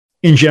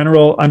in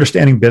general,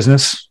 understanding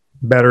business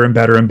better and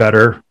better and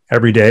better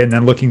every day, and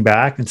then looking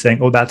back and saying,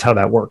 oh, that's how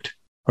that worked,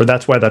 or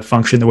that's why that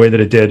functioned the way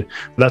that it did,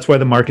 or that's why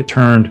the market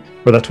turned,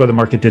 or that's why the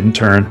market didn't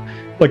turn.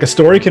 Like a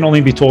story can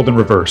only be told in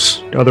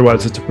reverse.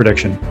 Otherwise, it's a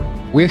prediction.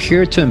 We're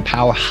here to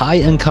empower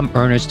high-income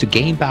earners to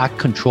gain back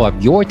control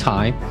of your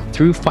time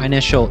through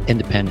financial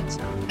independence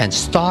and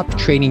stop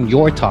trading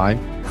your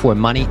time for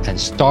money and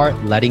start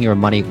letting your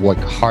money work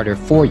harder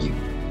for you.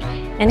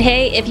 And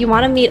hey, if you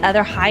want to meet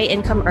other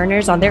high-income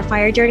earners on their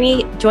FIRE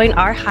journey, join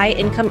our High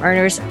Income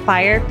Earners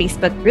FIRE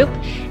Facebook group.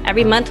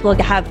 Every month, we'll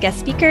have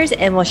guest speakers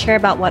and we'll share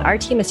about what our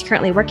team is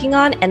currently working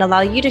on and allow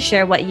you to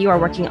share what you are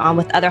working on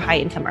with other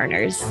high-income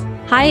earners.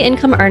 High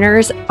Income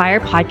Earners FIRE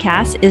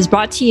podcast is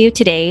brought to you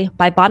today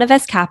by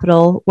Bonavest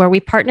Capital, where we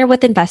partner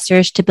with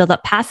investors to build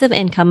up passive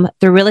income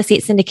through real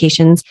estate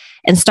syndications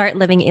and start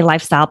living a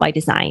lifestyle by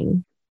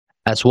design.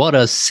 As well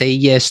as Say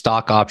Yes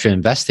Stock Option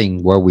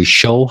Investing, where we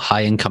show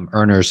high-income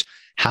earners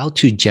how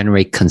to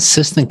generate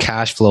consistent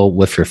cash flow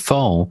with your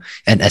phone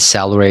and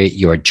accelerate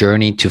your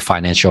journey to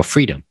financial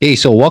freedom. Hey,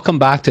 so welcome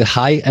back to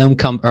High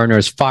Income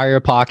Earners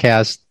FIRE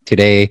podcast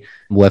today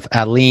with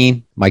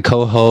Adeline, my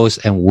co-host,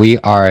 and we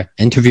are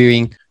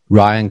interviewing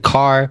Ryan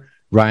Carr.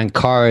 Ryan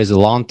Carr is a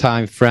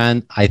longtime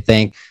friend. I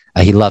think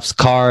he loves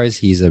cars.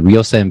 He's a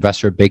real estate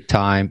investor big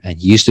time, and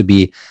he used to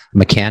be a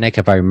mechanic,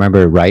 if I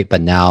remember right,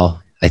 but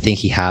now I think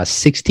he has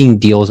 16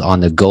 deals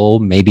on the go.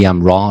 Maybe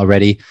I'm wrong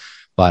already,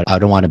 but I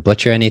don't want to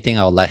butcher anything.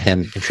 I'll let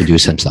him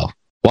introduce himself.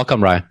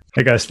 Welcome, Ryan.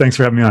 Hey guys, thanks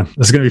for having me on.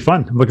 This is going to be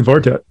fun. I'm looking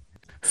forward to it.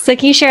 So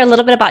can you share a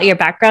little bit about your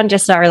background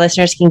just so our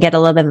listeners can get a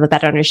little bit of a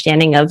better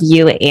understanding of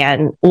you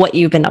and what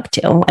you've been up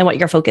to and what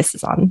your focus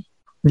is on?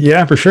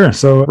 Yeah, for sure.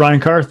 So Ryan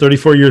Carr,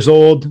 34 years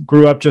old,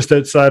 grew up just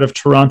outside of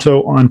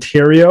Toronto,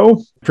 Ontario.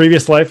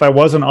 Previous life, I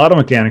was an auto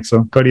mechanic.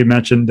 So Cody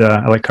mentioned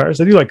I like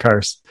cars. I do like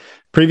cars.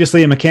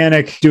 Previously a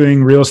mechanic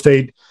doing real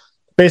estate,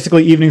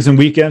 basically evenings and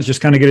weekends,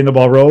 just kind of getting the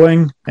ball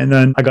rolling. And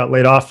then I got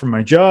laid off from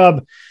my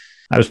job.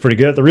 I was pretty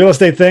good at the real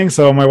estate thing.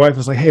 So my wife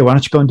was like, hey, why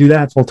don't you go and do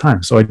that full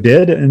time? So I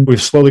did. And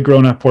we've slowly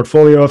grown a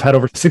portfolio. I've had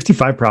over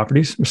 65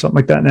 properties or something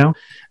like that now.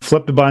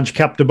 Flipped a bunch,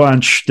 kept a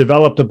bunch,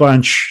 developed a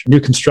bunch, new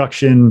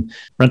construction,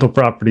 rental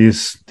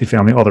properties,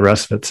 multifamily, all the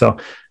rest of it. So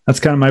that's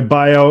kind of my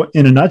bio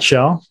in a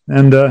nutshell.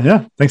 And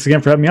yeah, thanks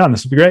again for having me on.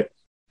 This will be great.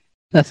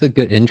 That's a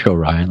good intro,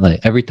 Ryan.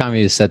 Like every time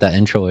you said that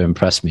intro, it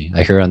impressed me.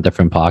 I hear it on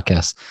different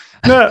podcasts.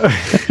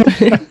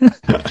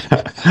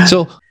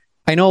 So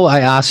I know I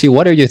asked you,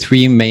 what are your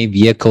three main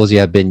vehicles you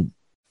have been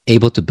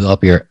able to build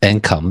up your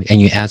income? And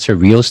you answer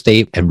real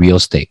estate and real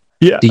estate.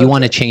 Yeah. Do you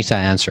want to change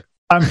that answer?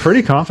 I'm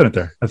pretty confident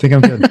there. I think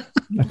I'm good.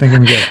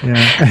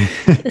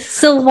 Yeah.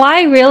 So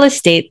why real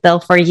estate though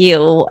for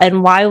you?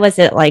 And why was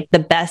it like the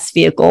best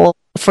vehicle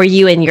for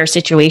you in your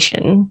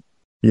situation?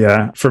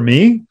 Yeah. For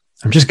me,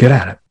 I'm just good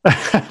at it.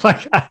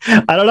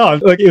 I don't know.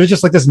 Like it was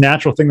just like this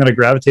natural thing that I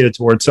gravitated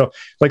towards. So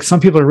like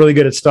some people are really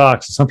good at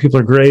stocks. Some people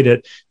are great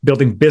at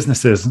building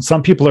businesses. And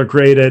some people are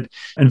great at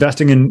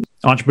investing in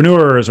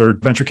entrepreneurs or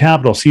venture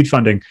capital, seed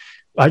funding.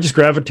 I just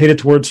gravitated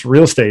towards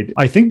real estate.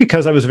 I think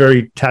because I was a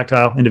very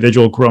tactile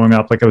individual growing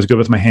up, like I was good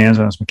with my hands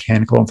and I was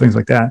mechanical and things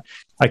like that.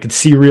 I could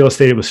see real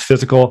estate. It was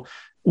physical.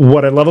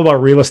 What I love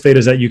about real estate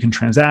is that you can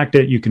transact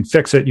it, you can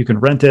fix it, you can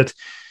rent it.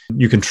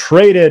 You can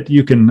trade it,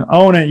 you can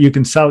own it, you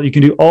can sell it, you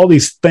can do all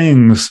these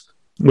things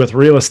with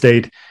real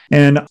estate.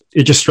 And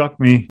it just struck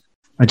me.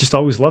 I just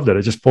always loved it.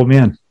 It just pulled me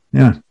in.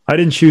 Yeah. I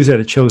didn't choose it.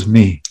 It chose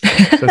me.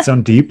 Does that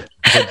sound deep?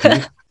 Is that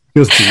deep?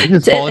 Feels deep. You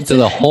just fall into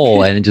the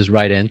hole and just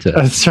right into it.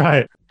 That's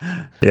right.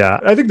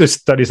 Yeah. I think there's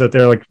studies out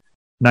there like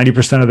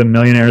 90% of the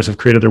millionaires have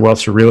created their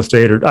wealth through real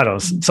estate, or I don't know,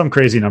 some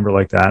crazy number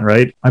like that,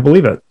 right? I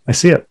believe it. I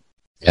see it.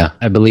 Yeah.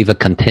 I believe it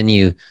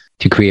continue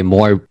to create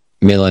more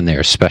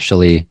millionaires,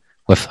 especially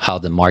with how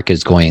the market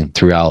is going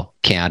throughout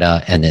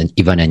Canada and then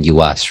even in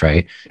US,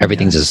 right?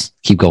 Everything's just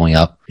keep going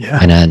up. Yeah.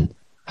 And then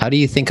how do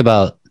you think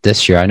about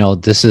this year? I know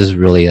this is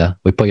really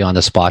we put you on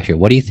the spot here.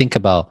 What do you think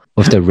about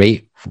with the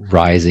rate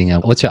rising?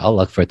 And what's your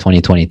outlook for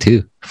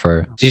 2022?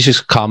 You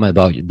just comment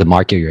about the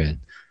market you're in.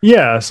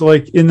 Yeah. So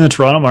like in the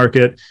Toronto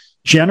market,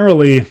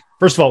 generally,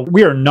 first of all,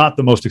 we are not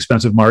the most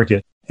expensive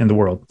market in the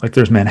world. Like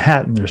there's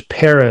Manhattan, there's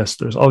Paris,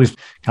 there's all these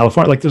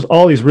California, like there's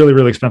all these really,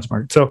 really expensive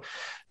markets. So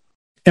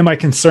am I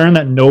concerned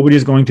that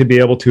nobody's going to be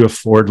able to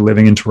afford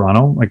living in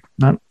Toronto? Like,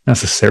 not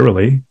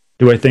necessarily.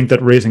 Do I think that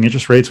raising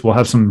interest rates will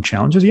have some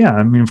challenges? Yeah,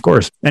 I mean, of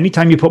course.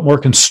 Anytime you put more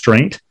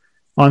constraint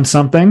on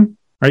something,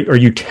 right, or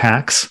you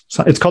tax,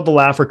 it's called the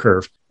Laffer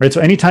curve, right?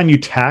 So anytime you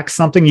tax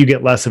something, you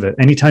get less of it.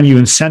 Anytime you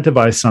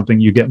incentivize something,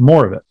 you get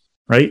more of it,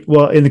 right?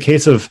 Well, in the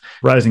case of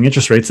rising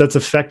interest rates, that's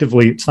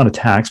effectively, it's not a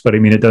tax, but I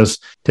mean, it does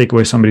take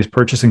away somebody's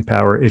purchasing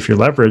power if you're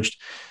leveraged.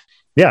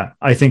 Yeah,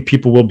 I think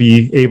people will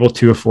be able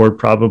to afford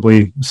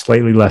probably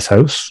slightly less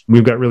house.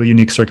 We've got really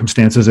unique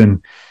circumstances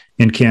in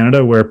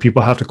Canada where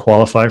people have to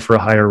qualify for a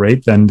higher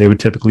rate than they would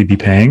typically be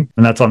paying.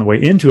 And that's on the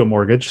way into a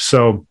mortgage.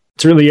 So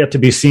it's really yet to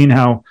be seen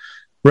how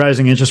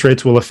rising interest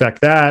rates will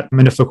affect that. I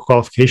mean, if the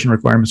qualification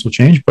requirements will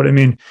change. But I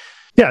mean,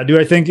 Yeah. Do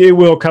I think it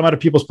will come out of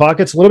people's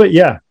pockets a little bit?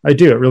 Yeah, I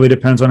do. It really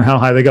depends on how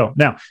high they go.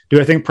 Now, do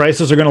I think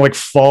prices are going to like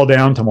fall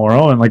down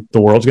tomorrow and like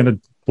the world's going to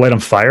light on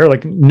fire?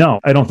 Like, no,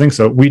 I don't think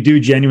so. We do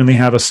genuinely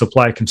have a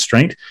supply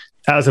constraint.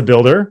 As a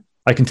builder,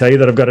 I can tell you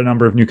that I've got a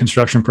number of new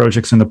construction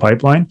projects in the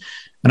pipeline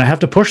and I have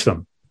to push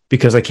them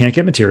because I can't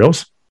get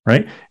materials,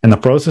 right? And the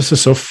process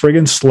is so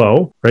friggin'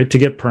 slow, right? To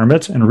get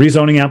permits, and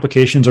rezoning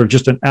applications are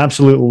just an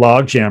absolute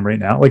log jam right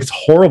now. Like, it's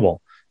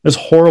horrible. It's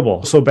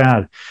horrible. So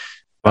bad.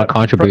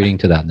 Contributing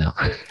to that now.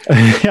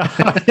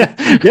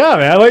 yeah,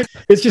 man. Like,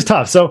 it's just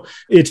tough. So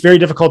it's very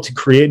difficult to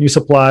create new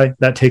supply.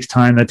 That takes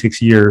time. That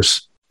takes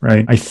years,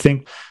 right? I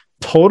think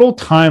total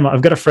time,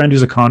 I've got a friend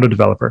who's a condo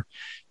developer.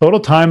 Total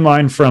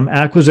timeline from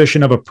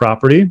acquisition of a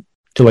property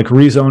to like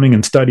rezoning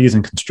and studies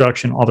and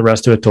construction, all the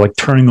rest of it, to like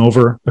turning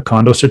over a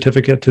condo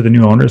certificate to the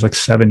new owner is like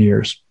 7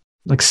 years.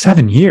 Like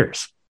 7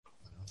 years.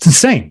 It's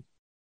insane.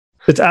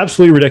 It's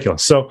absolutely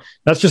ridiculous. So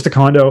that's just a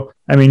condo.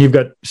 I mean, you've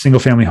got single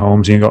family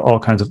homes, you've got all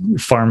kinds of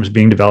farms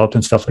being developed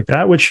and stuff like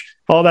that, which,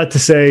 all that to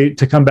say,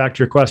 to come back to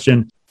your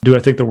question, do I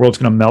think the world's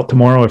going to melt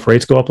tomorrow if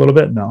rates go up a little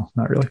bit? No,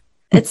 not really.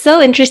 It's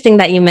so interesting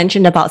that you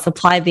mentioned about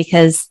supply,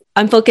 because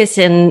I'm focused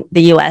in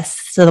the US,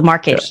 so the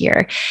market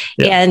here.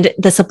 And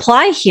the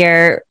supply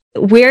here,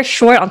 we're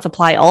short on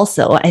supply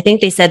also. I think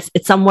they said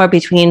it's somewhere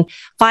between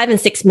 $5 and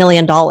 $6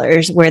 million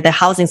where the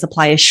housing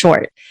supply is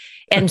short.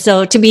 And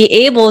so to be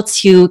able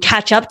to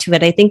catch up to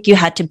it, I think you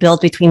had to build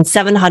between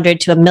 700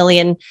 to 1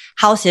 million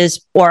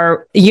houses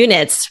or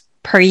units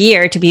per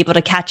year to be able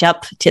to catch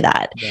up to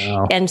that.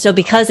 Wow. And so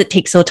because it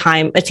takes such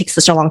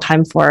a long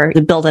time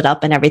to build it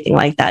up and everything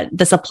like that,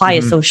 the supply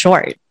is so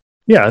short.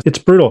 Yeah, it's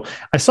brutal.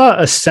 I saw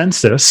a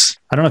census.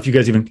 I don't know if do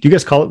you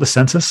guys call it the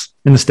census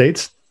in the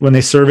States when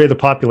they survey the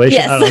population?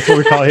 Yes. I don't know, that's what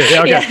we call it here.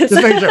 Yeah, okay. Yes. Just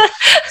making sure.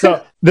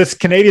 So this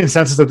Canadian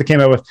census that they came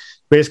out with,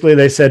 basically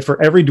they said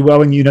for every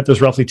dwelling unit, there's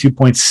roughly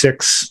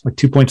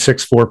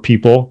 2.64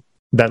 people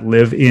that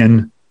live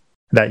in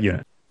that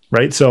unit,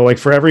 right? So like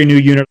for every new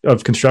unit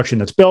of construction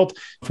that's built,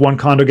 if one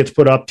condo gets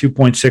put up,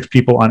 2.6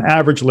 people on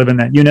average live in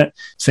that unit.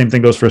 Same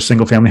thing goes for a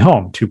single family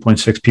home.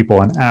 2.6 people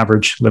on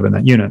average live in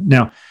that unit.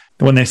 Now,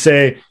 when they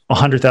say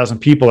 100,000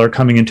 people are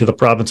coming into the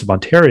province of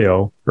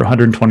Ontario, or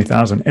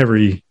 120,000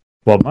 every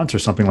 12 months or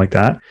something like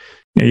that,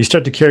 you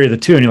start to carry the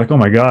two and you're like, oh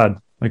my God,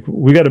 like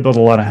we got to build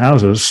a lot of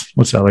houses.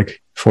 What's that,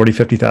 like 40,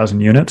 50,000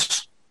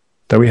 units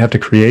that we have to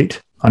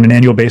create on an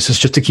annual basis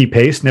just to keep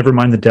pace, never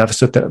mind the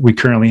deficit that we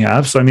currently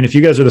have. So, I mean, if you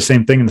guys are the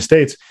same thing in the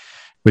States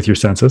with your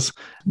census,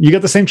 you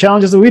got the same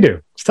challenges that we do.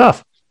 It's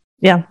tough.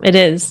 Yeah, it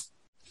is.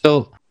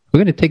 So we're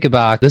going to take it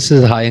back. This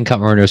is a High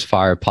Income Earners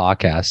Fire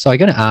podcast. So I'm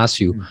going to ask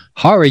you,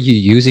 how are you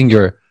using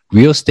your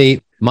real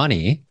estate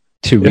money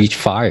to reach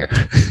FIRE?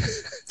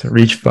 To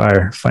reach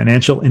FIRE,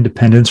 financial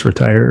independence,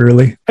 retire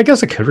early. I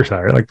guess I could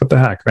retire, like what the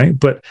heck, right?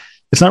 But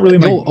it's not really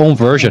my own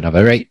version of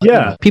it, right?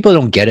 Yeah. People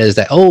don't get it as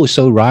that, oh,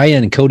 so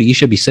Ryan and Cody, you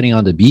should be sitting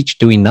on the beach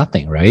doing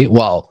nothing, right?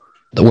 Well,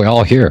 we're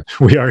all here.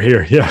 We are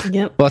here, yeah.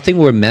 Yep. Well, I think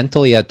we're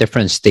mentally at a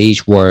different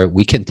stage where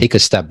we can take a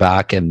step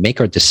back and make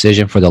our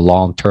decision for the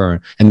long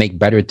term and make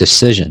better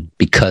decision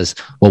because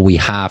what we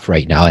have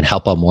right now and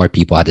help out more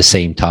people at the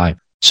same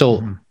time.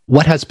 So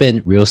what has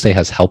been real estate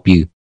has helped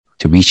you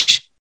to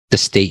reach the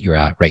state you're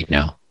at right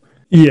now?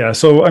 Yeah.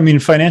 So, I mean,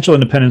 financial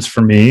independence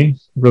for me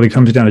really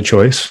comes down to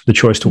choice, the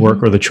choice to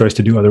work or the choice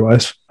to do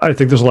otherwise. I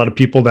think there's a lot of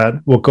people that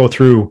will go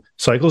through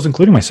cycles,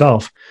 including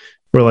myself,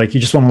 where like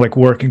you just want to like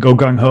work and go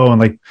gung ho and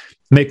like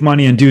make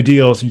money and do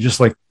deals and just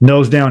like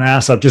nose down,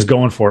 ass up, just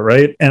going for it.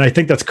 Right. And I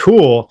think that's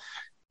cool.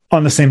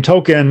 On the same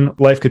token,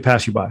 life could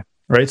pass you by.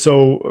 Right.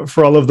 So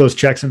for all of those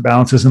checks and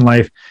balances in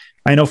life,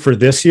 I know for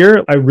this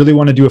year, I really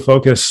want to do a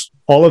focus,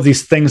 all of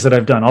these things that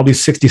I've done, all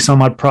these 60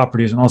 some odd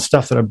properties and all the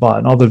stuff that I've bought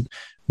and all the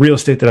real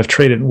estate that I've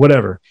traded and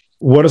whatever.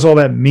 What does all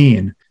that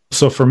mean?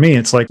 So for me,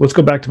 it's like, let's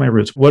go back to my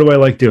roots. What do I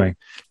like doing?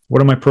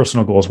 What are my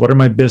personal goals? What are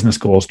my business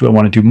goals? Do I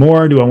want to do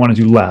more? Do I want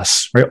to do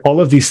less? Right? All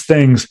of these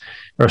things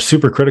are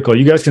super critical.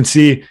 You guys can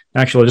see,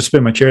 actually, I'll just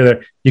spin my chair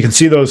there. You can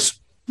see those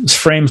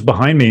frames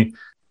behind me.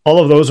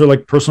 All of those are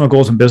like personal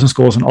goals and business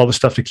goals and all the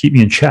stuff to keep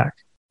me in check.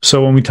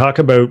 So when we talk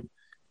about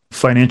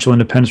financial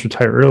independence,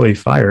 retire early,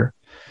 FIRE,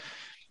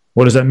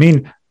 what does that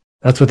mean?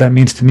 That's what that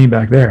means to me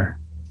back there.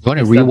 You want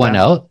to read one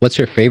out? What's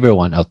your favorite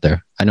one out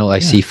there? I know I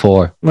see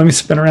 4. Let me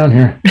spin around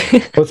here.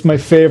 What's my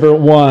favorite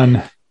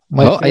one?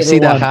 I see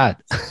that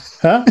hat.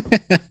 Huh?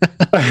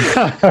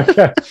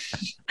 Okay.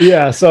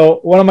 Yeah. So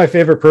one of my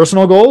favorite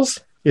personal goals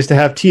is to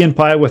have tea and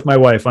pie with my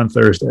wife on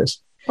Thursdays.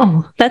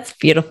 Oh, that's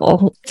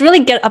beautiful. It's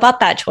really good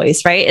about that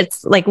choice, right?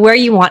 It's like where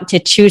you want to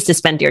choose to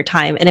spend your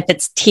time. And if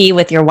it's tea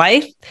with your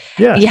wife,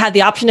 you have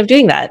the option of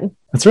doing that.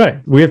 That's right.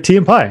 We have tea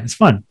and pie. It's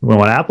fun. We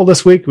want apple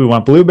this week. We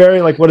want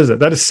blueberry. Like, what is it?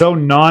 That is so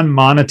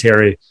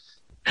non-monetary.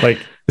 Like,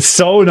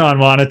 so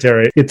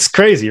non-monetary. It's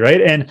crazy, right?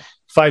 And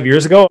 5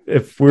 years ago,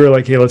 if we were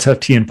like, hey, let's have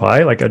tea and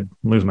pie, like I'd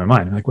lose my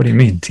mind. I'm like, what do you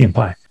mean tea and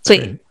pie? So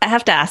wait, I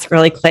have to ask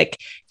really quick.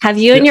 Have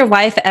you and your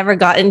wife ever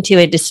gotten into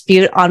a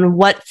dispute on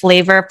what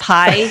flavor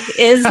pie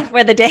is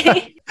for the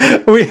day?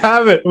 We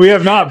haven't. We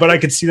have not, but I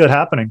could see that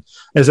happening.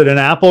 Is it an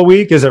apple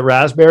week? Is it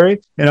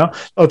raspberry?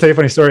 I'll tell you a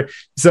funny story.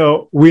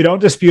 So we don't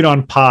dispute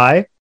on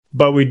pie,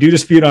 but we do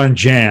dispute on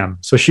jam.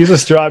 So she's a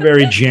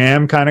strawberry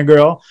jam kind of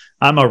girl.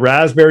 I'm a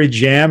raspberry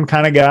jam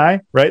kind of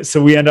guy, right?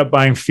 So we end up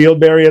buying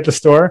fieldberry at the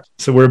store.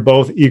 So we're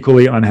both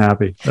equally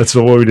unhappy. That's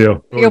what we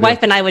do. Your wife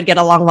and I would get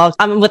along well.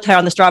 I'm with her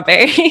on the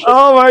strawberry.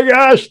 Oh my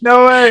gosh,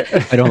 no way.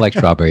 I don't like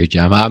strawberry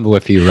jam. I'm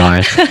with you,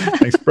 Ryan.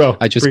 Thanks, bro.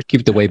 I just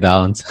keep the weight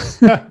balance.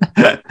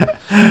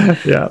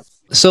 Yeah.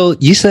 So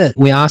you said,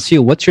 we asked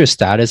you, what's your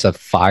status of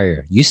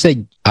FIRE? You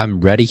said,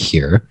 I'm ready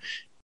here,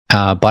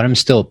 but I'm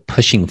still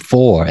pushing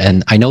forward.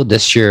 And I know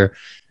this year,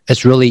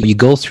 it's really, you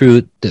go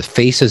through the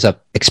phases of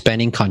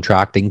expanding,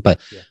 contracting, but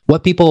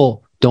what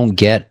people don't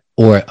get,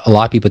 or a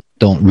lot of people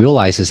don't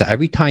realize, is that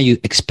every time you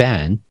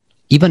expand,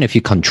 even if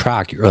you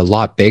contract, you're a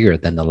lot bigger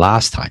than the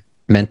last time,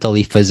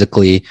 mentally,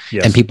 physically,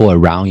 and people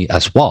around you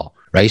as well,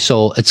 right?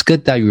 So it's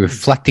good that you're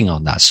reflecting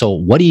on that. So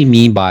what do you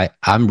mean by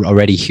I'm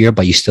already here,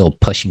 but you're still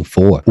pushing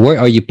forward? Where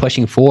are you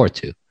pushing forward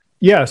to?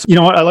 Yes. You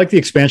know what? I like the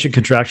expansion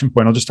contraction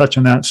point. I'll just touch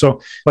on that.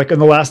 So like in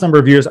the last number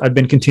of years, I've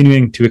been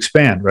continuing to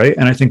expand, right?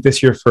 And I think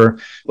this year for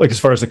like,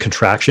 as far as the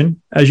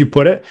contraction, as you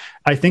put it,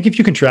 I think if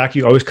you contract,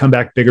 you always come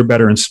back bigger,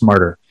 better, and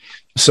smarter.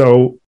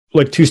 So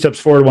like 2 steps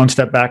forward, 1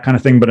 step back kind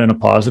of thing, but in a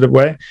positive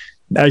way.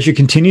 As you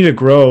continue to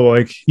grow,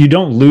 like you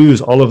don't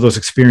lose all of those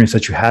experiences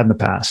that you had in the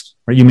past,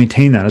 right? You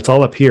maintain that. It's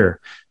all up here.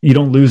 You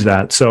don't lose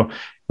that. So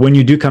when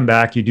you do come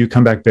back, you do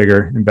come back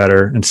bigger and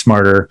better and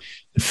smarter,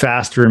 and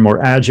faster and more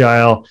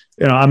agile.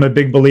 I'm a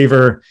big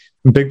believer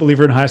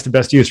in highest and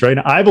best use, right?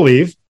 And I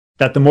believe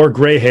that the more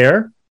gray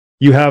hair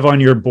you have on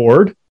your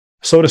board,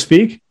 so to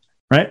speak,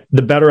 right,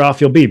 the better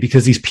off you'll be,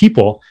 because these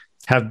people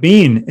have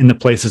been in the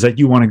places that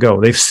you want to go.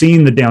 They've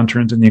seen the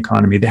downturns in the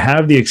economy. They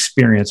have the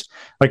experience.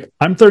 Like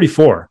I'm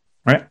 34,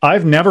 right?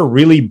 I've never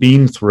really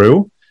been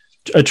through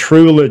a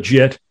true,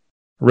 legit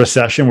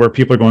recession where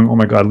people are going, oh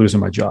my God, losing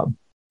my job,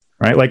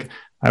 right? Like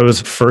I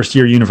was first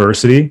year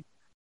university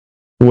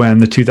when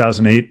the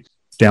 2008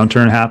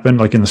 downturn happened,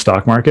 like in the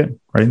stock market,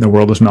 right? And the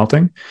world was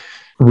melting.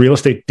 Real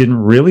estate didn't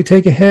really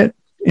take a hit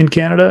in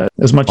Canada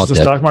as much as the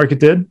stock market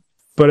did.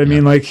 But I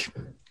mean, like,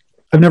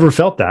 I've never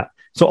felt that.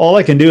 So all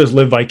I can do is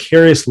live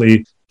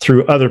vicariously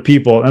through other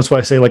people. And that's why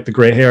I say like the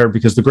gray hair,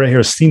 because the gray hair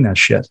has seen that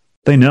shit.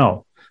 They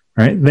know,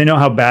 right? They know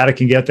how bad it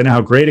can get. They know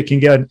how great it can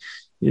get.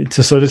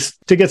 To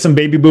get some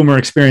baby boomer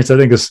experience, I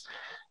think is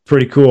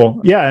pretty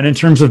cool. Yeah. And in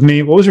terms of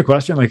me, what was your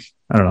question? Like,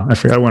 I don't know. I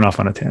forgot. I went off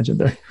on a tangent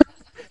there.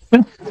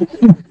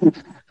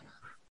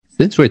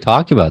 Since we're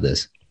talking about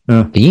this,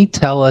 can you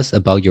tell us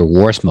about your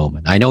worst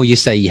moment? I know you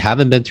say you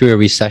haven't been through a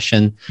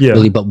recession,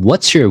 really, but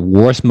what's your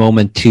worst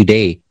moment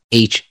today,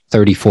 age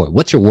 34?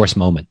 What's your worst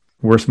moment?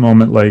 Worst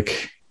moment,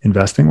 like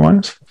investing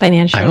wise?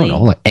 Financially. I don't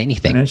know, like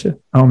anything. Financially?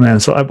 Oh man.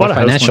 So I bought a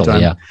house one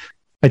time. Yeah.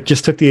 I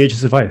just took the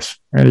agent's advice,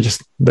 right?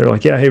 They're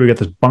like, yeah, hey, we got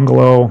this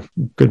bungalow,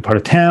 good part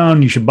of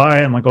town. You should buy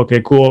it. I'm like,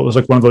 okay, cool. It was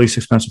like one of the least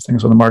expensive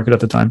things on the market at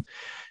the time.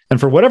 And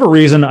for whatever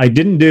reason, I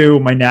didn't do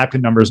my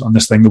napkin numbers on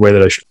this thing the way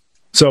that I should.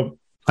 So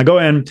I go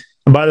in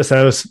and buy this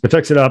house. I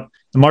fix it up.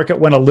 The market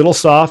went a little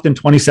soft in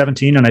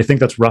 2017. And I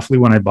think that's roughly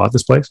when I bought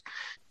this place.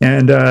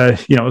 And,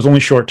 it was only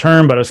short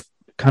term, but I was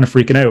kind of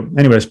freaking out.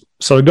 Anyways,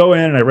 so I go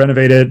in and I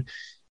renovate it.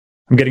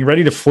 I'm getting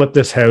ready to flip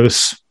this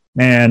house.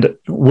 And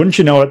wouldn't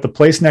you know it, the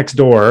place next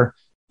door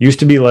used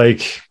to be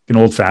like an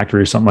old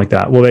factory or something like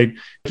that. Well,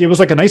 it was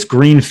like a nice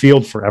green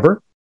field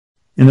forever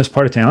in this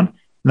part of town.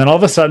 And then all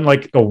of a sudden,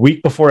 like a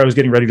week before I was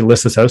getting ready to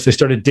list this house, they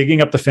started digging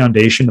up the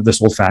foundation of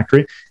this old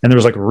factory. And there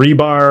was like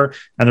rebar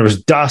and there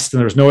was dust and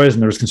there was noise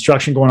and there was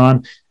construction going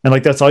on. And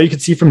like, that's all you could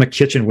see from the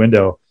kitchen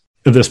window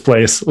of this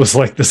place was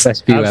like this.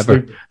 Best view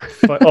ever.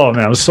 Oh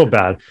man, it was so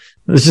bad.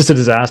 It was just a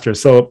disaster.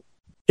 So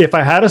if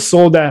I had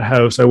sold that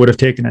house, I would have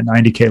taken a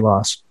 90K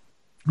loss,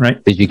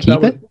 right? Did you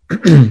keep it?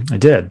 I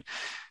did.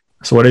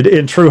 So what I did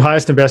in true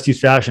highest and best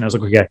use fashion, I was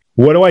like, okay,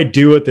 what do I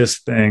do with this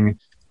thing?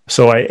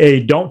 So I,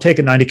 A, don't take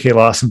a 90K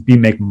loss, and B,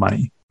 make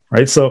money,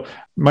 right? So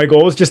my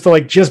goal was just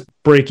to just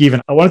break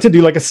even. I wanted to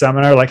do like a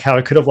seminar, like how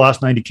I could have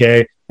lost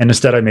 90K and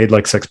instead I made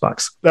like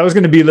 $6. That was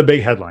going to be the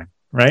big headline,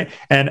 right?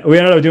 And we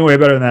ended up doing way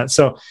better than that.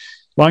 So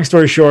long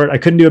story short, I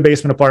couldn't do a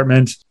basement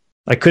apartment.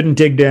 I couldn't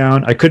dig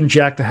down. I couldn't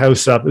jack the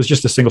house up. It was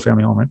just a single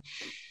family home, right?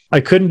 I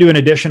couldn't do an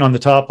addition on the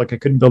top. Like I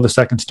couldn't build a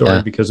second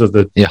story because of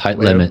the height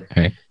limit,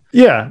 right?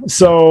 Yeah.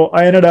 So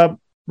I ended up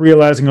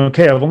realizing,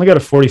 okay, I've only got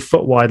a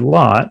 40-foot wide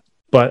lot,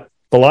 but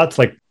the lot's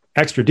like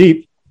extra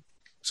deep.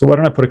 So why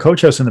don't I put a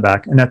coach house in the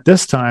back? And at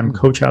this time,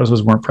 coach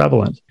houses weren't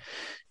prevalent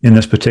in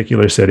this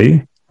particular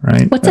city,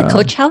 right? What's a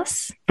coach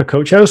house? A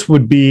coach house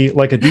would be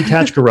like a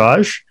detached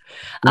garage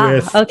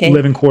with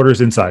living quarters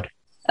inside.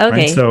 Okay.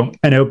 Right? So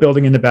an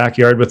outbuilding in the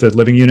backyard with a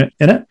living unit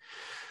in it.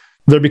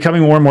 They're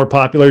becoming more and more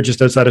popular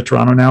just outside of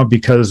Toronto now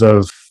because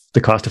of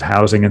the cost of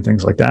housing and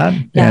things like that.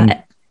 Yeah.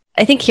 And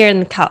I think here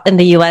in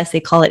the US, they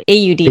call it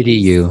AUD.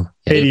 ADU.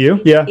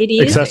 ADU, yeah.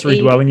 ADU? Accessory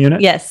dwelling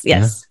unit. Yes.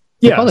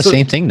 They call the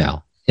same thing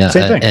now. Yeah.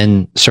 Same thing.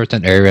 And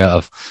certain area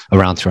of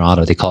around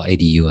Toronto, they call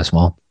ADU as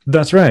well.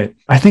 That's right.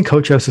 I think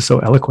Coach House is so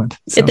eloquent.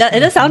 It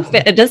does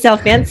sound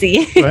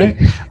fancy. Right?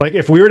 Like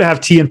if we were to have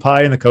tea and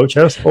pie in the Coach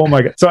House, oh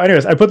my God. So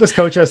anyways, I put this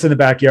Coach House in the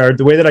backyard.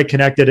 The way that I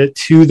connected it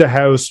to the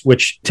house,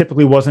 which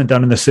typically wasn't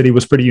done in the city,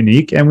 was pretty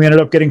unique. And we ended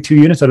up getting 2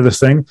 units out of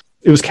this thing.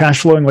 It was cash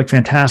flowing like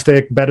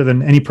fantastic, better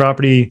than any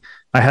property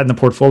I had in the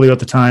portfolio at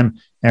the time.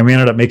 And we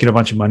ended up making a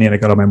bunch of money, and I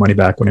got all my money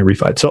back when I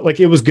refied. So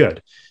like it was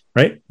good.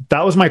 Right.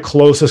 That was my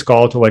closest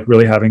call to like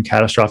really having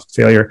catastrophic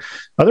failure.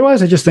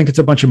 Otherwise, I just think it's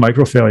a bunch of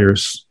micro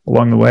failures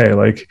along the way.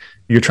 Like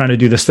you're trying to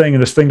do this thing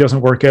and this thing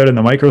doesn't work out in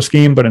the micro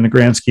scheme, but in the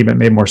grand scheme, it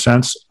made more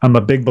sense. I'm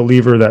a big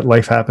believer that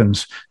life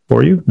happens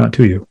for you, not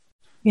to you.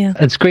 Yeah.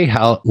 It's great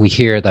how we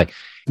hear that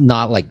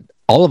not like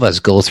all of us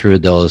go through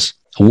those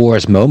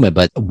worst moments,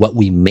 but what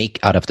we make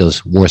out of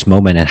those worst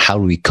moments and how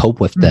we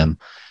cope with them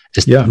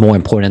is more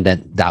important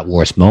than that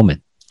worst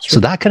moment. Sure. So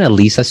that kind of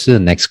leads us to the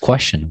next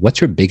question.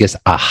 What's your biggest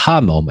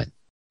aha moment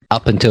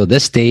up until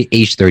this day,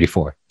 age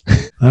 34?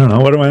 I don't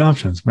know. What are my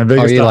options? My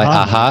biggest Are you like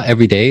aha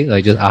every day?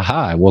 Like just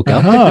aha, I woke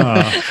up.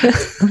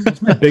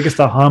 That's my biggest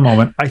aha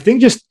moment. I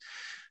think just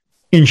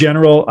in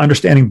general,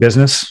 understanding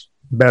business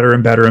better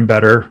and better and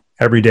better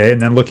every day. And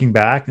then looking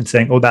back and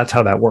saying, oh, that's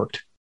how that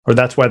worked. Or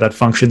that's why that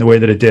functioned the way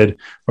that it did.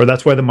 Or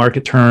that's why the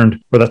market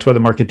turned. Or that's why the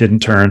market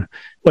didn't turn.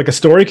 Like a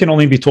story can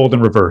only be told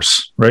in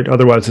reverse, right?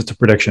 Otherwise, it's a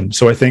prediction.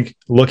 So I think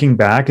looking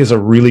back is a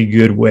really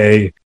good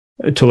way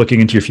to looking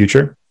into your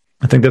future.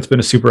 I think that's been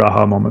a super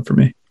aha moment for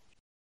me.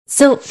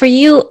 So for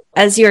you,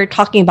 as you're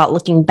talking about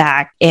looking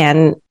back,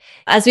 and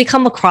as we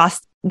come across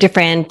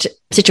different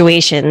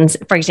situations,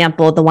 for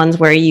example, the ones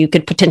where you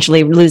could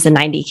potentially lose a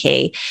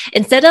 90K,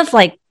 instead of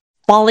like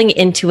falling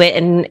into it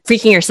and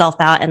freaking yourself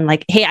out and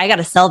like, hey, I got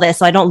to sell this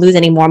so I don't lose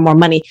any more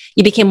money,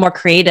 you became more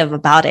creative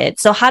about it.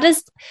 So how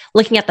does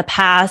looking at the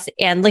past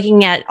and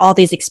looking at all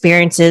these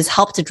experiences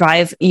help to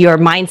drive your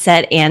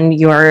mindset and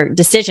your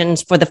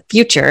decisions for the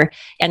future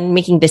and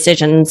making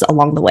decisions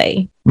along the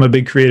way? I'm a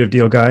big creative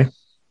deal guy,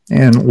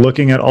 and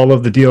looking at all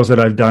of the deals that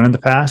I've done in the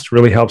past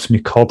really helps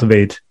me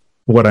cultivate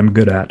what I'm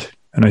good at,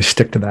 and I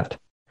stick to that.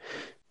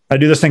 I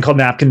do this thing called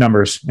napkin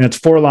numbers, and it's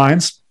 4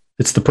 lines.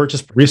 It's the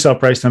purchase resale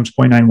price times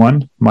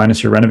 0.91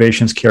 minus your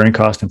renovations, carrying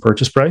cost, and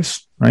purchase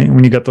price, right? And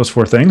when you get those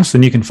 4 things,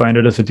 then you can find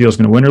out if the deal is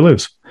going to win or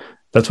lose.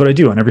 That's what I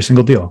do on every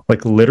single deal.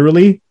 Like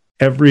literally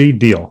every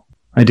deal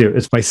I do.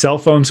 It's my cell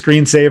phone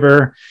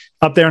screensaver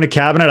up there in a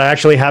cabinet. I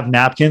actually have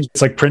napkins.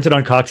 It's like printed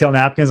on cocktail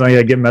napkins.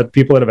 I give them to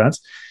people at events.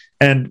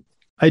 And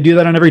I do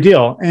that on every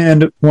deal.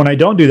 And when I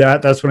don't do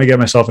that, that's when I get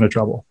myself into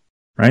trouble,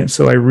 right?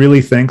 So I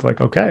really think like,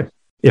 okay,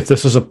 if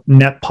this is a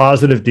net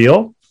positive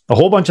deal, a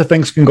whole bunch of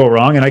things can go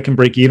wrong and I can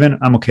break even.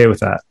 I'm okay with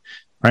that,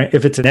 right?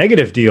 If it's a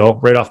negative deal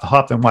right off the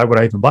hop, then why would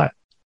I even buy it?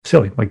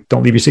 Silly. Like,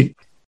 don't leave your seat.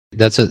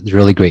 That's a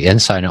really great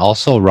insight. And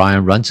also,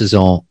 Ryan runs his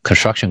own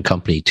construction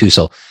company too.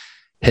 So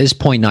his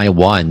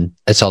 0.91,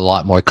 it's a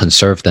lot more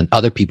conserved than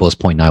other people's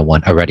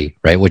 0.91 already,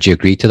 right? Would you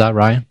agree to that,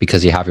 Ryan?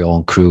 Because you have your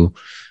own crew,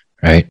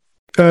 right?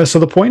 So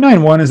the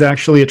 0.91 is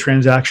actually a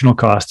transactional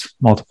cost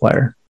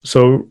multiplier.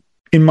 So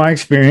in my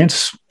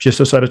experience, just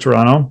outside of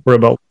Toronto, we're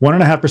about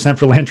 1.5%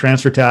 for land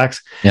transfer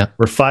tax. Yeah.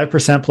 We're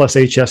 5% plus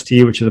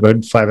HST, which is about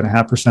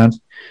 5.5%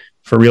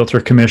 for realtor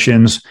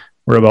commissions.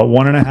 We're about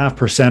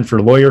 1.5% for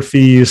lawyer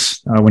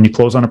fees when you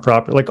close on a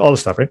property, like all the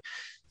stuff, right?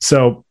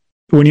 So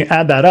when you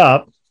add that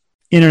up,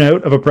 in and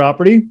out of a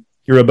property,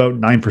 you're about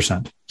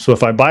 9%. So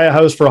if I buy a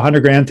house for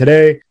 100 grand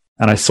today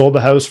and I sold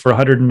the house for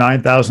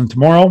 109,000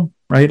 tomorrow,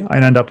 right,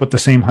 I'd end up with the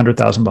same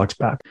 $100,000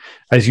 back.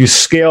 As you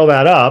scale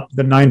that up,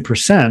 the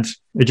 9%,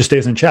 it just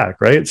stays in check,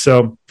 right? So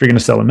if you're going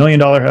to sell $1 million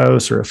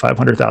house or a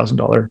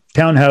 $500,000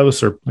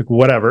 townhouse or like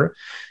whatever,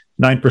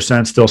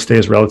 9% still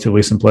stays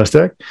relatively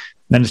simplistic.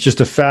 Then it's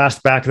just a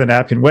fast back of the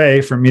napkin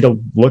way for me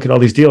to look at all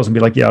these deals and be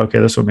like, yeah, okay,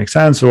 this would make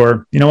sense.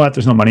 Or you know what,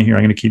 there's no money here.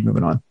 I'm going to keep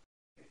moving on.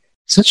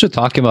 Since you're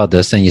talking about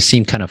this and you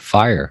seem kind of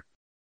fire,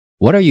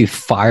 what are you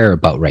fire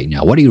about right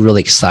now? What are you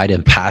really excited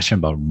and passionate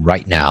about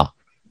right now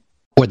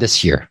or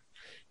this year?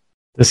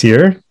 This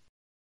year?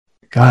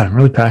 God, I'm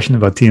really passionate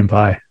about tea and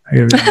pie.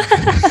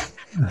 That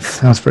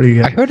sounds pretty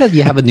good. I heard that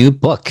you have a new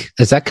book.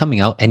 Is that coming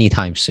out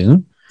anytime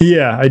soon?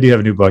 Yeah, I do have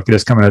a new book. It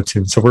is coming out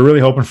soon. So we're really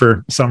hoping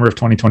for summer of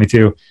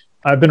 2022.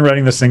 I've been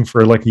writing this thing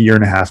for like a year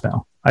and a half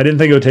now. I didn't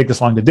think it would take this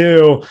long to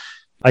do.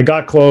 I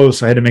got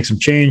close. I had to make some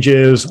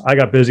changes. I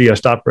got busy. I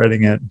stopped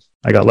writing it.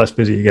 I got less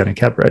busy again and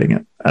kept writing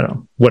it. I don't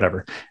know,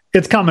 whatever.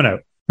 It's coming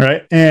out,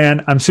 right?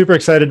 And I'm super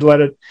excited to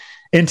let it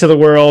into the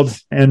world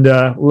and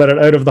let it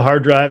out of the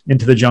hard drive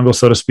into the jungle,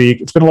 so to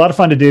speak. It's been a lot of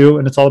fun to do,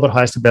 and it's all about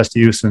highest and best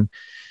use. And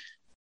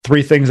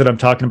 3 things that I'm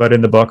talking about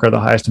in the book are the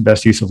highest and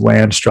best use of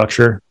land,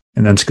 structure,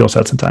 and then skill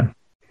sets and time.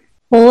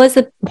 What was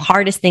the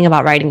hardest thing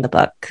about writing the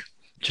book?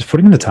 Just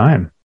putting in the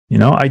time. You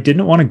know, I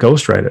didn't want to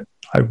ghostwrite it.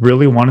 I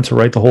really wanted to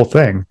write the whole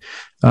thing.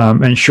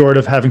 And short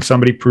of having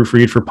somebody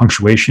proofread for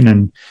punctuation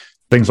and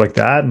things like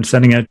that and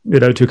sending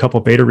it out to a couple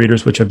of beta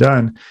readers, which I've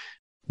done,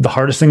 the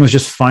hardest thing was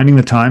just finding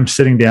the time,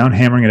 sitting down,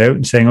 hammering it out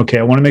and saying, okay,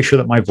 I want to make sure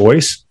that my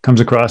voice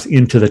comes across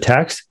into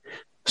the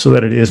so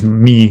that it is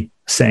me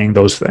saying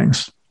those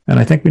things. And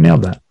I think we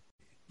nailed that.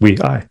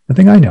 I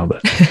think I nailed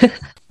it.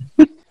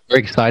 We're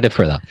excited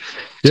for that.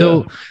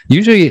 So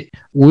usually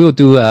we'll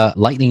do a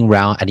lightning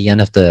round at the end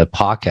of the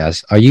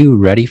podcast. Are you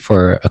ready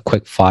for a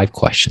quick 5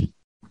 question?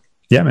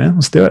 Yeah, man,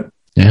 let's do it.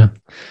 Yeah.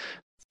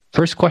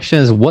 First question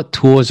is, what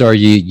tools are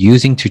you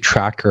using to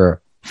track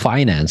your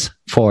finance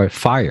for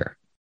FIRE?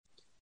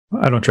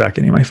 I don't track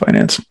any of my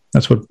finance.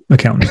 That's what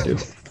accountants do.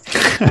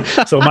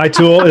 So my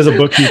tool is a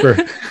bookkeeper.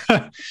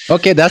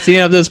 Okay, that's the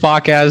end of this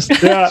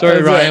podcast. Yeah,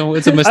 sorry, Ryan.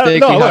 It's a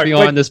mistake we have you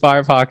on this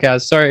FIRE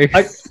podcast. Sorry.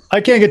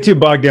 I can't get too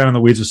bogged down in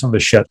the weeds with some of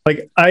this shit.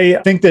 Like, I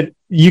think that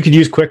you could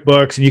use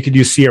QuickBooks and you could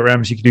use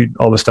CRMs, you could do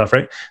all this stuff,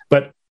 right?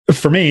 But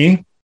for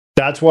me,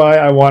 that's why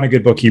I want a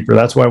good bookkeeper.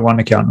 That's why I want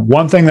an accountant.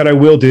 One thing that I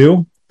will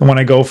do when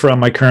I go from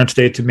my current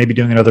state to maybe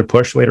doing another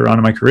push later on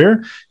in my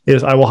career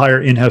is I will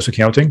hire in-house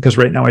accounting, because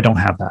right now I don't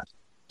have that.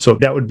 So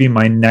that would be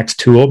my next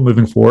tool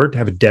moving forward, to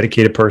have a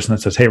dedicated person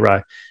that says, hey,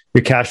 Ryan,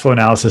 your cash flow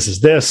analysis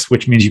is this,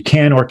 which means you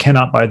can or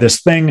cannot buy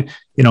this thing,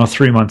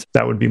 3 months.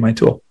 That would be my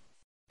tool.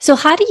 So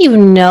how do you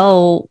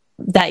know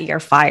that you're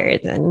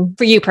fired then,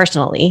 for you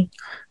personally?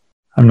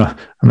 I'm not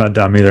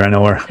dumb either. I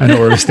know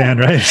where we stand,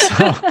 right? So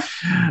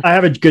I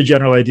have a good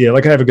general idea.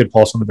 Like, I have a good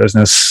pulse on the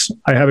business.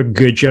 I have a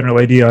good general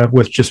idea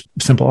with just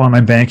simple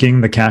online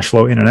banking, the cash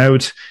flow in and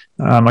out.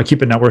 I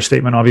keep a net worth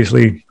statement,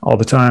 obviously, all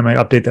the time. I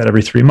update that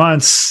every 3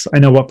 months. I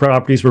know what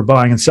properties we're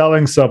buying and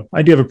selling. So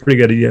I do have a pretty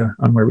good idea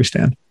on where we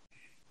stand.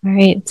 All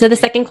right. So the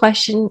second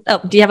question. Oh,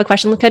 do you have a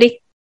question,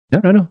 Cody?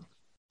 No.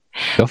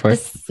 Go for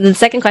it. The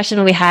second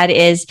question we had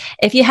is,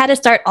 if you had to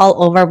start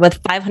all over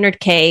with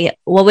 $500K,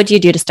 what would you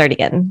do to start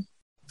again?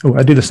 Oh,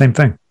 I do the same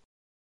thing.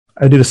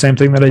 I do the same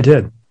thing that I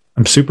did.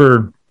 I'm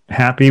super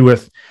happy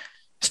with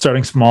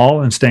starting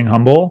small and staying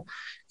humble.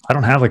 I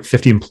don't have like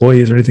 50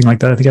 employees or anything like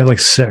that. I think I have like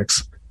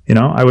 6.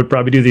 I would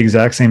probably do the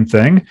exact same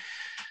thing.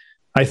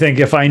 I think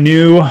if I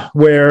knew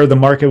where the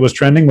market was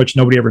trending, which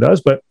nobody ever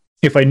does, but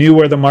if I knew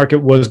where the market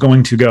was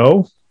going to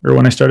go, or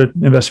when I started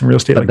investing in real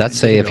estate. But let's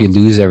say if you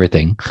lose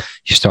everything,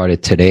 you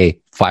started today,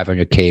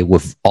 $500K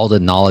with all the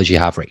knowledge you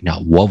have right now,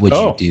 what would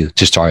you do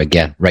to start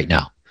again right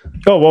now?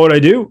 Oh, what would I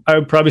do? I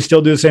would probably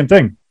still do the same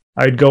thing.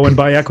 I'd go and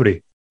buy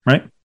equity,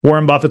 right?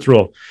 Warren Buffett's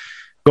rule.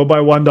 Go buy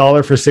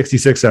 $1 for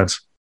 66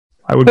 cents.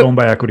 I would go and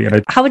buy equity.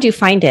 And how would you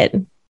find it?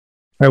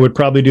 I would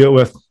probably do it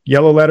with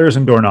yellow letters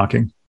and door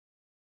knocking.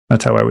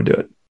 That's how I would do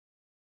it.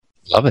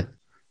 Love it.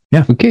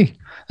 Yeah. Okay.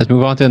 Let's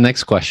move on to the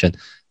next question.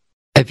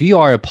 If you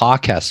are a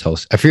podcast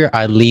host, if you're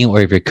Eileen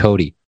or if you're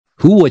Cody,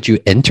 who would you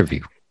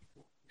interview?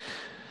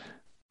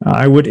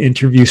 I would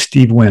interview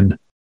Steve Wynn.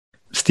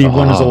 Steve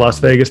Wynn is a Las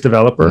Vegas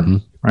developer,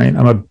 right?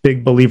 I'm a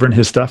big believer in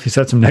his stuff. He's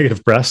had some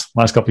negative press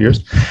last couple of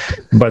years,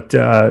 but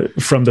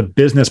from the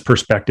business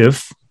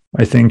perspective,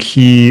 I think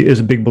he is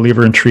a big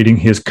believer in treating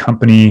his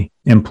company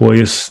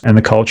employees and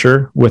the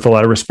culture with a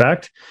lot of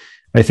respect.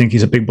 I think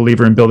he's a big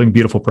believer in building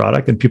beautiful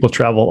product, and people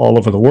travel all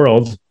over the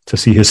world to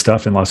see his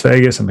stuff in Las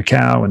Vegas and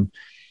Macau and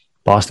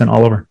Boston,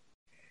 all over.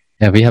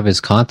 Yeah, we have his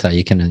contact.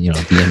 You can,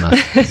 DM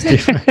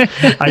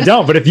us. I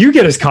don't, but if you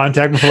get his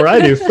contact before I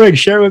do, Frig,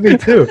 share it with me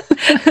too.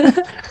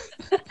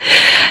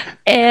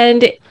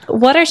 And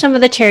what are some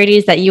of the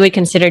charities that you would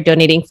consider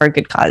donating for a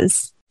good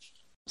cause?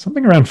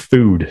 Something around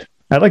food.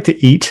 I like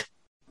to eat,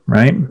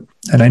 right?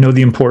 And I know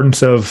the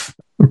importance of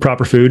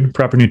proper food,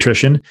 proper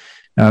nutrition.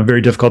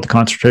 Very difficult to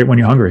concentrate when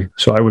you're hungry.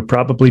 So I would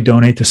probably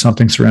donate to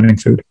something surrounding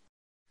food.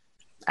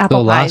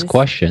 Apple so pies. Last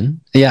question.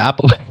 Yeah,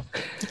 apple.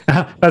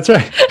 That's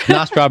right.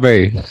 Not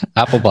strawberry.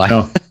 Apple pie.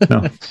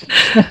 No.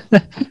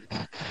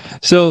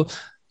 So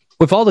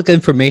with all the good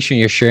information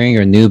you're sharing,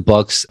 your new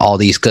books, all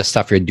these good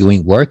stuff you're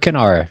doing, where can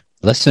our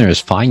listeners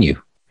find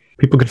you?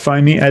 People could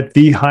find me at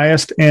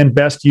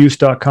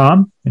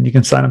thehighestandbestuse.com, and you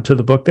can sign up to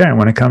the book there. And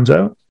when it comes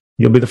out,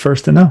 you'll be the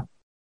first to know.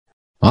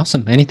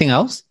 Awesome. Anything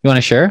else you want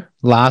to share?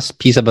 Last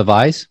piece of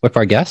advice with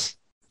our guests?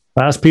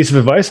 Last piece of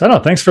advice? I don't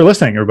know. Thanks for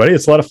listening, everybody.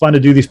 It's a lot of fun to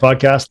do these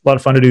podcasts, a lot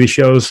of fun to do these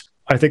shows.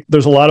 I think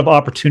there's a lot of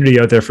opportunity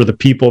out there for the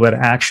people that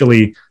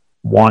actually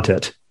want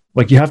it.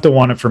 Like, you have to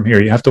want it from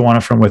here. You have to want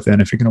it from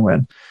within if you're going to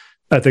win.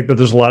 I think that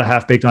there's a lot of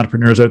half-baked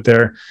entrepreneurs out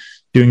there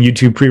doing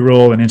YouTube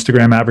pre-roll and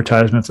Instagram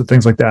advertisements and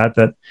things like that,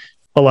 that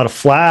a lot of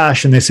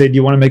flash, and they say, do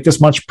you want to make this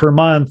much per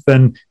month?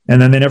 And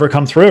then they never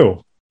come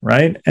through,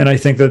 right? And I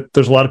think that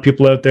there's a lot of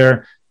people out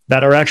there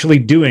that are actually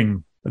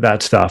doing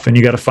that stuff. And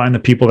you got to find the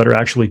people that are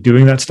actually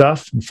doing that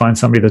stuff and find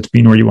somebody that's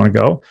been where you want to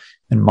go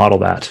and model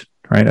that,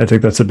 right? I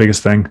think that's the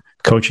biggest thing.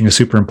 Coaching is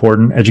super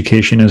important.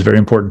 Education is a very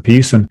important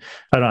piece. And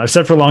I don't know, I've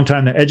said for a long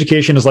time that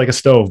education is like a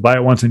stove. Buy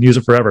it once and use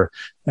it forever.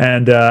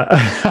 And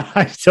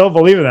I still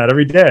believe in that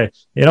every day.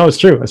 It's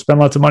true. I spend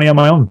lots of money on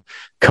my own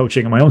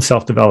coaching and my own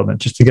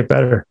self-development just to get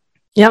better.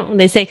 Yep.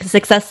 They say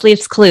success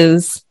leaves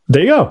clues.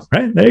 There you go.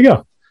 Right. There you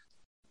go.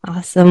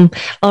 Awesome.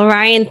 Well,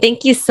 Ryan,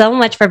 thank you so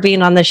much for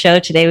being on the show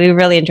today. We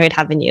really enjoyed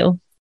having you.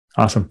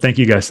 Awesome. Thank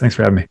you, guys. Thanks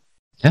for having me.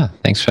 Yeah,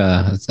 thanks.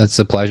 It's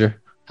a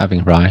pleasure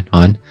having Ryan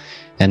on.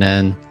 And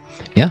then,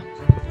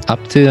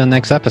 up to the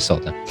next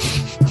episode then.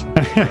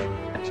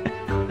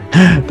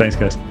 Thanks,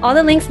 guys. All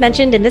the links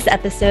mentioned in this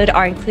episode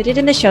are included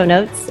in the show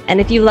notes. And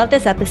if you love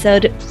this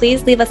episode,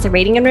 please leave us a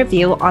rating and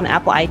review on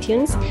Apple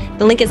iTunes.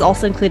 The link is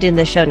also included in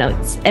the show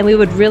notes. And we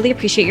would really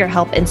appreciate your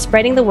help in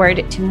spreading the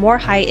word to more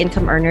high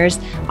income earners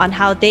on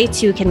how they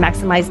too can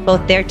maximize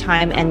both their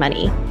time and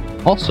money.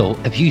 Also,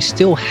 if you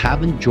still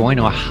haven't joined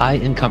our High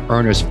Income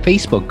Earners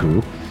Facebook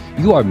group,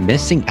 you are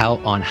missing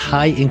out on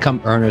High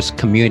Income Earners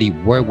community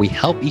where we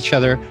help each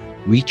other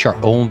reach our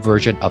own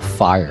version of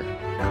FIRE.